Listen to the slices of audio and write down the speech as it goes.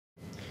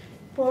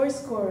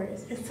fourscore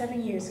and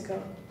 7 years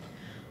ago,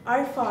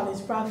 our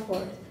fathers brought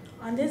forth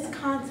on this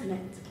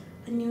continent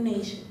a new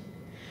nation,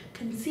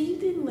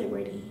 conceived in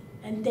liberty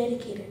and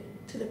dedicated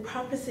to the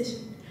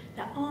proposition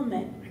that all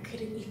men are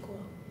created equal.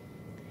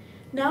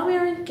 Now we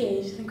are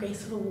engaged in the great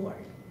civil war,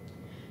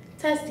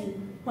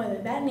 testing whether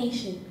that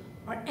nation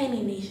or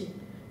any nation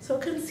so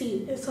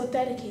conceived and so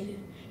dedicated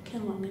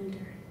can long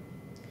endure.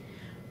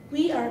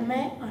 We are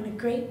met on a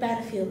great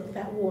battlefield of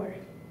that war.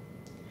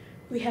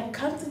 We have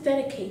come to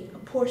dedicate a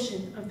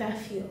portion of that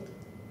field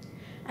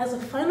as a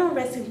final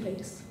resting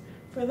place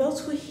for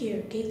those who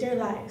here gave their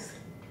lives,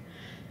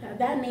 that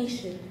that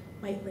nation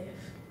might live.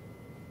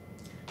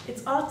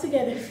 It's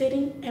altogether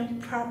fitting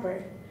and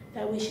proper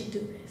that we should do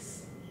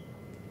this.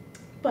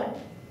 But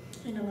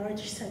in a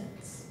larger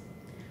sense,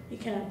 we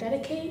cannot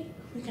dedicate,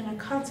 we cannot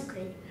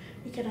consecrate,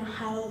 we cannot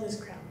hallow this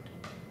ground.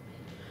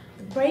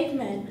 The brave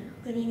men,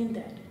 living and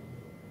dead,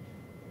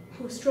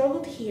 who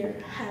struggled here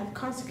have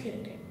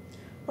consecrated it,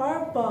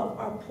 far above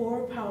our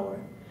poor power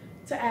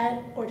to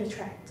add or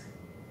detract.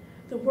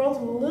 The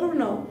world will little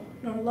know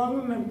nor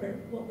long remember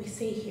what we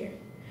say here,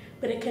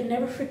 but it can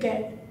never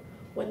forget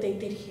what they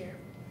did here.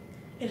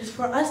 It is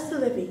for us the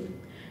living,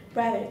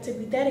 rather, to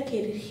be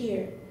dedicated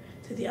here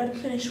to the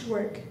unfinished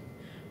work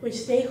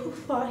which they who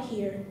fought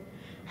here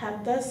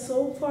have thus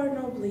so far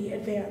nobly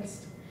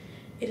advanced.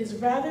 It is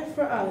rather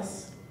for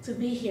us to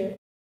be here,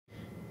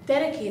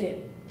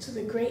 dedicated to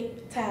the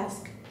great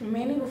task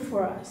remaining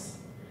before us,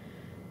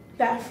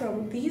 that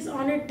from these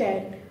honored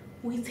dead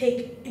we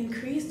take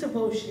increased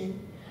devotion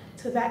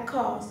to that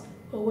cause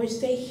for which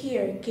they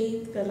here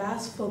gave the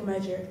last full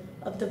measure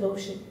of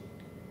devotion.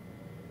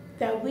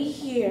 That we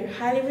here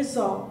highly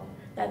resolve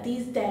that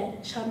these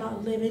dead shall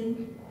not live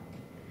in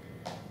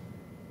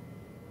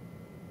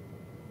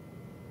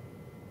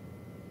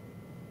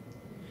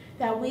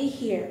that we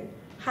here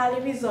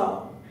highly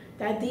resolve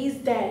that these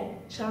dead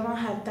shall not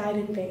have died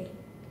in vain,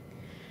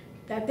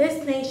 that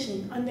this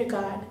nation under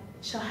God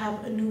shall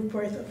have a new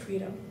birth of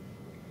freedom,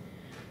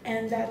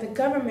 and that the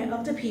government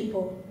of the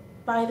people,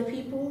 by the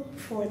people,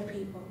 for the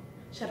people,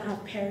 shall not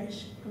have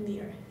perished from the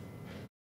earth.